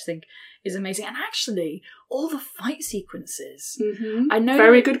that, I just think is amazing. And actually, all the fight sequences. I know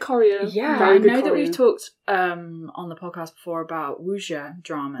very good choreo. Yeah, very good I know choreo. that we've talked on the podcast before about wuxia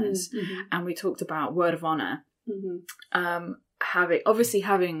dramas, and we talked about Word of Honor,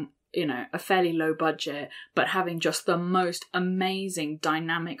 having you know, a fairly low budget, but having just the most amazing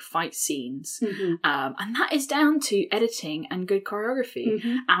dynamic fight scenes, and that is down to editing and good choreography.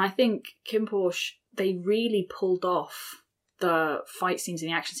 And I think KinnPorsche, they really pulled off the fight scenes in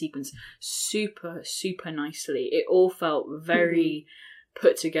the action sequence super, super nicely. It all felt very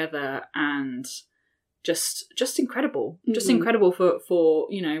put together and just incredible. Just incredible for,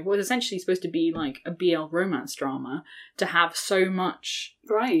 you know, what was essentially supposed to be like a BL romance drama to have so much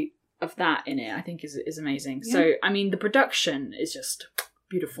of that in it, I think is amazing. Yeah. So, I mean, the production is just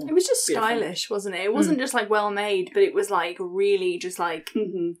beautiful. It was just stylish, wasn't it? It wasn't just like well made, but it was like really just like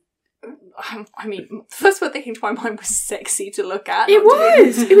I mean, the first word that came to my mind was sexy to look at. It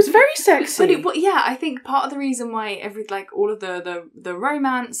was very sexy. But I think part of the reason why all of the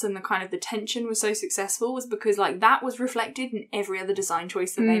romance and the kind of the tension was so successful was because like that was reflected in every other design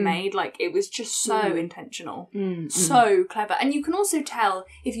choice that they made. Like it was just so intentional, so clever. And you can also tell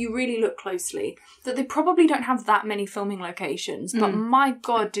if you really look closely that they probably don't have that many filming locations, but my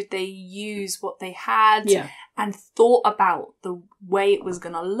God, did they use what they had and thought about the way it was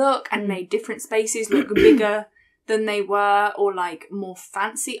going to look and made different spaces look bigger than they were or like more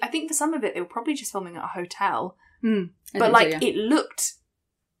fancy. I think for some of it, they were probably just filming at a hotel. But like it looked,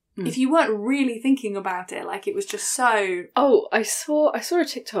 if you weren't really thinking about it, like it was just so... Oh, I saw a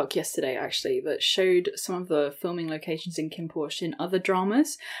TikTok yesterday actually that showed some of the filming locations in KinnPorsche in other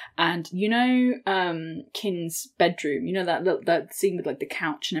dramas, and you know Kinn's bedroom, you know that scene with like the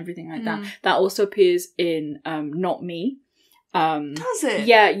couch and everything like that also appears in Not Me. Does it?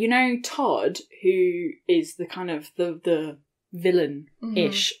 Yeah, you know Todd, who is the kind of the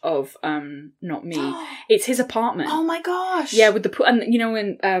villain-ish of Not Me. It's his apartment. Oh my gosh! Yeah, with the pool, and you know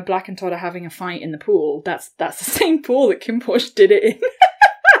when Black and Todd are having a fight in the pool, that's the same pool that KinnPorsche did it in.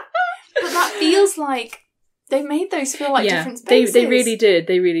 But that feels like they made those feel like different spaces. They really did.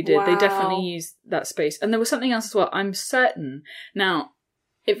 They really did. Wow. They definitely used that space, and there was something else as well. I'm certain now.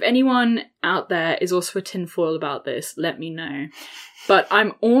 If anyone out there is also a tinfoil about this, let me know. But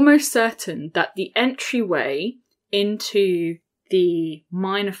I'm almost certain that the entryway into the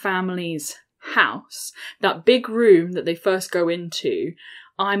minor family's house, that big room that they first go into,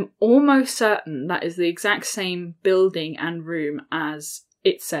 I'm almost certain that is the exact same building and room as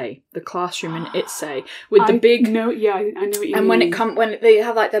Itse, the classroom in Itse, with the big... I know what you mean. And when they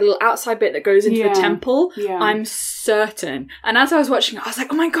have like that little outside bit that goes into the temple, I'm certain. And as I was watching it, I was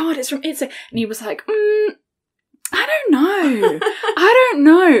like, oh my God, it's from Itse. And he was like, I don't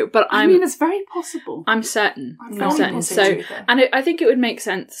know. But I mean, it's very possible. I'm certain. I'm certain. So, and I think it would make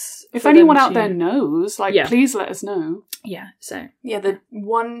sense. If anyone out there knows, please let us know. Yeah, so. Yeah, the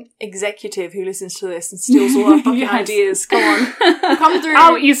one executive who listens to this and steals all our fucking ideas. Come on. Come through.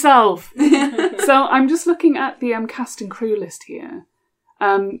 Out yourself. So I'm just looking at the cast and crew list here.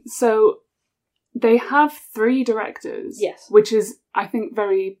 So they have 3 directors. Yes. Which is, I think,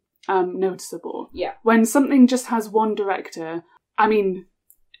 very noticeable. Yeah. When something just has one director, I mean,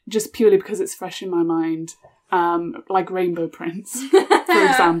 just purely because it's fresh in my mind, like Rainbow Prince, for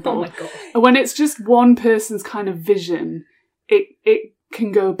example. Oh my God. When it's just one person's kind of vision, it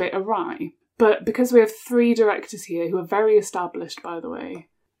can go a bit awry. But because we have 3 directors here who are very established, by the way,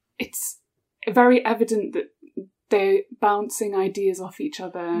 it's very evident that they're bouncing ideas off each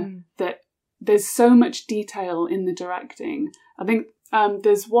other, that there's so much detail in the directing. I think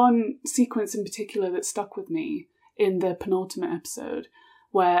there's one sequence in particular that stuck with me in the penultimate episode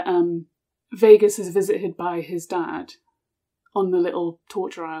where Vegas is visited by his dad on the little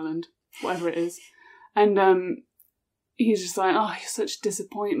torture island, whatever it is. And he's just like, oh, you're such a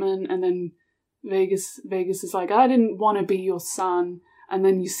disappointment. And then Vegas is like, I didn't want to be your son. And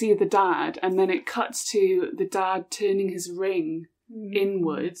then you see the dad, and then it cuts to the dad turning his ring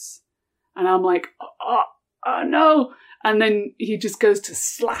inwards. And I'm like, oh no. And then he just goes to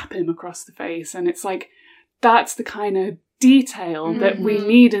slap him across the face. And it's like, that's the kind of detail that we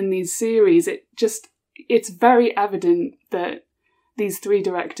need in these series. It's very evident that these three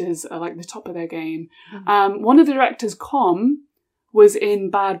directors are like the top of their game. One of the directors, Com, was in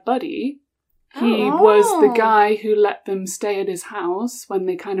Bad Buddy. He was the guy who let them stay at his house when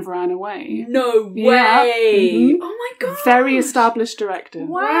they kind of ran away. No way! Yeah. Mm-hmm. Oh my god! Very established director.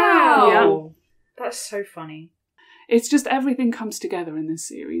 Wow! Yeah. That's so funny. It's just everything comes together in this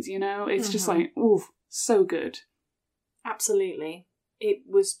series, you know? It's just like, ooh, so good. Absolutely. It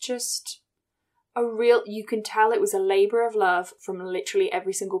was just you can tell it was a labour of love from literally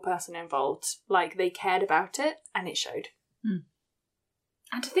every single person involved. Like, they cared about it, and it showed.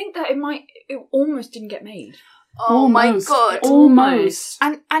 And to think that it almost didn't get made. Oh my god! Almost.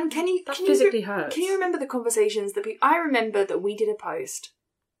 And can you physically hurts. Can you remember the conversations that I remember that we did a post,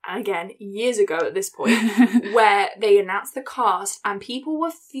 and again years ago at this point, where they announced the cast and people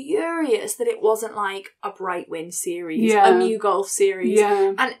were furious that it wasn't like a Brightwind series, a New Golf series,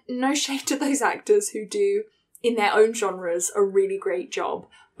 and no shade to those actors who do in their own genres a really great job.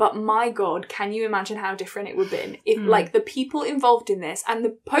 But my God, can you imagine how different it would have been if, like, the people involved in this and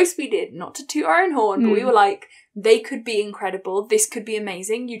the post we did, not to toot our own horn, but we were like, they could be incredible. This could be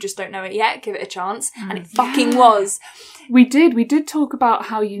amazing. You just don't know it yet. Give it a chance. And it fucking was. We did talk about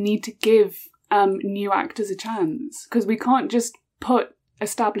how you need to give new actors a chance, because we can't just put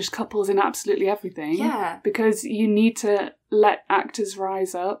established couples in absolutely everything. Yeah. Because you need to let actors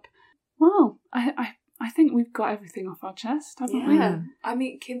rise up. Well, I think we've got everything off our chest, haven't we? Yeah. I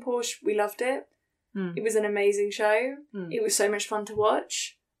mean, Kim Porsche, we loved it. It was an amazing show. It was so much fun to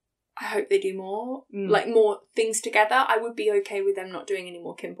watch. I hope they do more. Like, more things together. I would be okay with them not doing any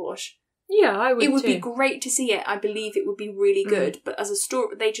more Kim Porsche. Yeah, I would. It would be great to see it. I believe it would be really good. But as a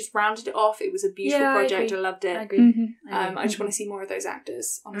story, they just rounded it off. It was a beautiful project. I loved it. I agree. I just want to see more of those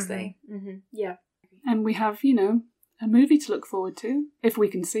actors, honestly. Yeah. And we have, a movie to look forward to, if we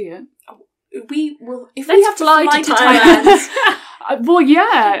can see it. We will, if Let's we have to fly to Thailand. Well,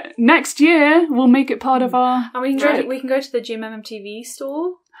 yeah, next year we'll make it part of our... And we can go to the GMMTV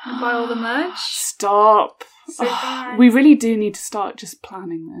store and buy all the merch. Stop. So bad. We really do need to start just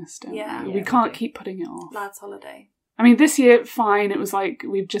planning this, don't Yeah. we? We can't keep putting it off. Lads' holiday. I mean, this year, fine, it was like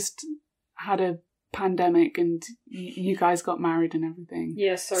we've just had a pandemic and you guys got married and everything.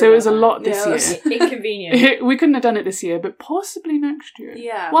 Yeah, sorry. So it was a lot this year. Inconvenient. We couldn't have done it this year, but possibly next year.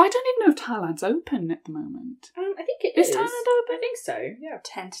 Yeah. Well, I don't even know if Thailand's open at the moment. I think it Is is. Thailand open? I think so, yeah.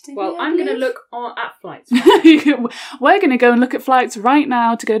 Tentatively. Well, I'm going to look at flights. We're going to go and look at flights right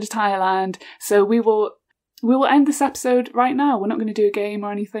now to go to Thailand. So we will end this episode right now. We're not going to do a game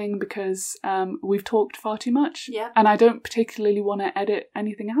or anything because we've talked far too much. Yeah. And I don't particularly want to edit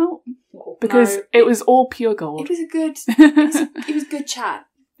anything out because it was all pure gold. It was a good. It was good chat.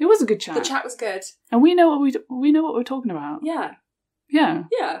 It was a good chat. The chat was good. And we know what we're talking about. Yeah. Yeah.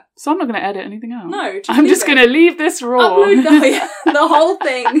 Yeah. So I'm not going to edit anything out. No. I'm just going to leave this raw. Upload the whole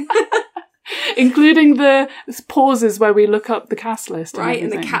thing. Including the pauses where we look up the cast list. Right,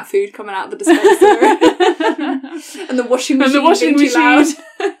 and the cat food coming out of the dispenser. And the washing machine. And the washing being machine.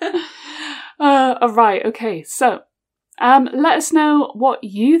 too loud. Right, okay. So, let us know what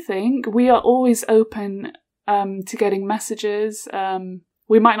you think. We are always open to getting messages.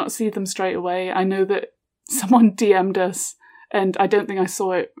 We might not see them straight away. I know that someone DM'd us and I don't think I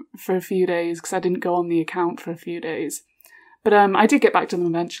saw it for a few days because I didn't go on the account for a few days. But I did get back to them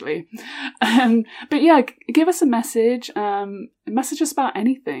eventually. But yeah, give us a message. Message us about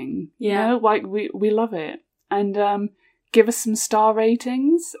anything. Yeah. You know, like we love it. And give us some star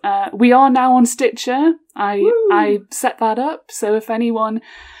ratings. We are now on Stitcher. I set that up. So if anyone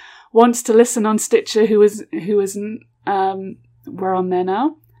wants to listen on Stitcher who isn't, we're on there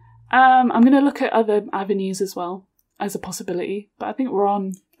now. I'm going to look at other avenues as well as a possibility. But I think we're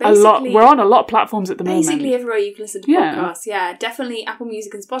on a lot of platforms at the moment. Basically everywhere you can listen to podcasts. Yeah, definitely Apple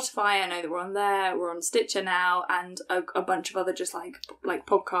Music and Spotify. I know that we're on there. We're on Stitcher now, and a bunch of other just like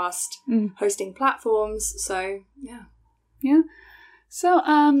podcast hosting platforms. So yeah. So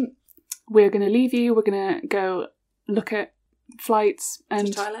we're going to leave you. We're going to go look at flights and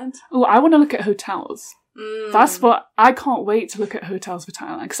Thailand? Oh, I want to look at hotels. That's what I can't wait to look at hotels for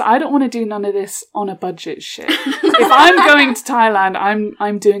Thailand, because I don't want to do none of this on a budget shit. If I'm going to Thailand,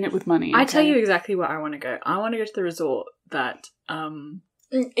 I'm doing it with money. I tell you exactly where I want to go. I want to go to the resort that in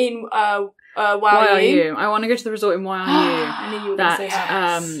YRU. I want to go to the resort in YRU. I knew you were going to say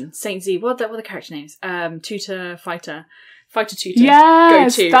that. Saint Z. What are the character names? Tutor, fighter tutor.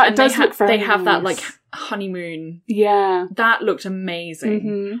 Yes, go to. that and does look very They have that nice. like honeymoon. Yeah, That looked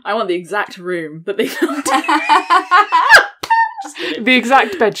amazing. I want the exact room that they filmed. the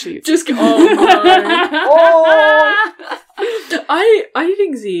exact bed sheets. Just oh my! Oh, I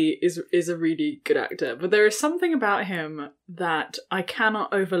think Z is a really good actor, but there is something about him that I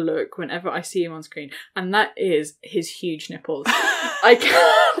cannot overlook whenever I see him on screen, and that is his huge nipples. I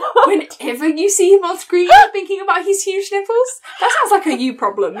can't. Whenever you see him on screen, you're thinking about his huge nipples? That sounds like a you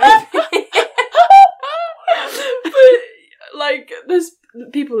problem. But like, there's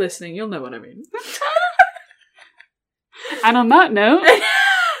people listening. You'll know what I mean. And on that note,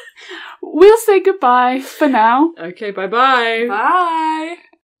 we'll say goodbye for now. Okay, bye-bye. Bye.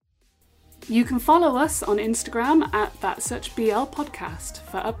 You can follow us on Instagram at ThatSuchBL Podcast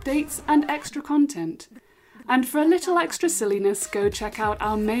for updates and extra content. And for a little extra silliness, go check out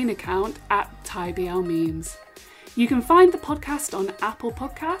our main account at ThaiBL Memes. You can find the podcast on Apple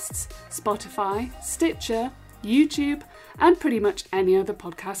Podcasts, Spotify, Stitcher, YouTube, and pretty much any other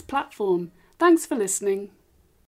podcast platform. Thanks for listening.